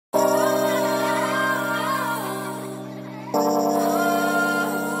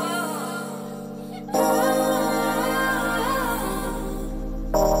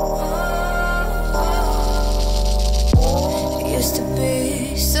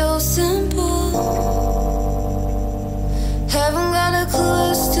simple. Haven't got a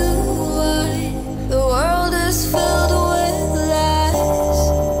clue as to why the world is filled with lies.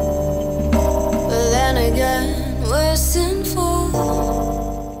 But then again, we're sinful.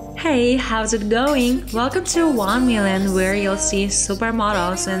 Hey, how's it going? Welcome to 1 Million, where you'll see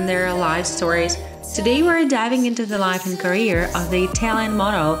supermodels and their life stories. Today we're diving into the life and career of the Italian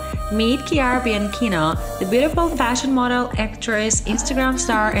model. Meet Chiara Bianchino, the beautiful fashion model, actress, Instagram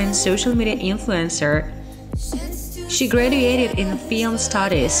star, and social media influencer. She graduated in film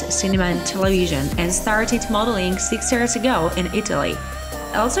studies, cinema and television, and started modeling 6 years ago in Italy.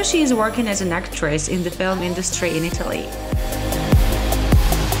 Also, she is working as an actress in the film industry in Italy.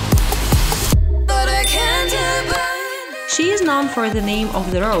 She is known for The Name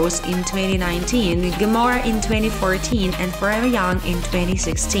of the Rose in 2019, Gomorrah in 2014, and Forever Young in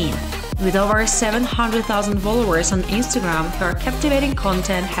 2016. With over 700,000 followers on Instagram, her captivating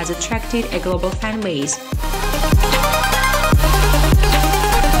content has attracted a global fan base.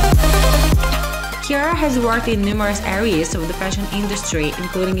 Chiara has worked in numerous areas of the fashion industry,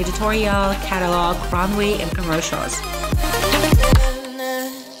 including editorial, catalog, runway, and commercials.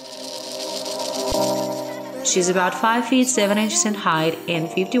 She's about 5 feet 7 inches in height and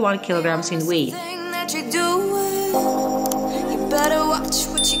 51 kilograms in weight.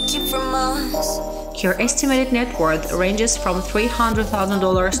 Her estimated net worth ranges from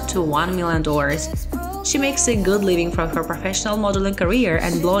 $300,000 to $1 million. She makes a good living from her professional modeling career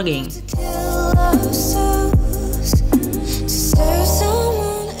and blogging.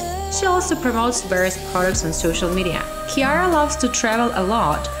 She also promotes various products on social media. Chiara loves to travel a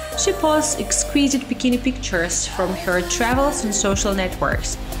lot. She posts exquisite bikini pictures from her travels on social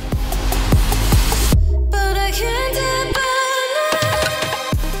networks.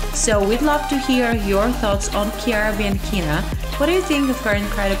 So we'd love to hear your thoughts on Chiara Bianchino. What do you think of her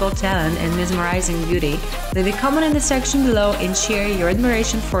incredible talent and mesmerizing beauty? Leave a comment in the section below and share your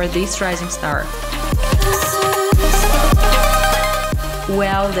admiration for this rising star.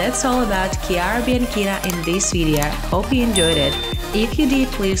 Well, that's all about Chiara Bianchino in this video. Hope you enjoyed it. If you did,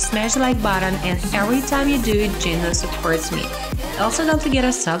 please smash the like button, and every time you do it, genuinely supports me. Also, don't forget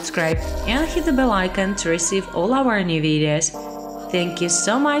to subscribe and hit the bell icon to receive all our new videos. Thank you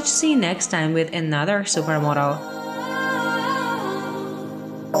so much. See you next time with another supermodel.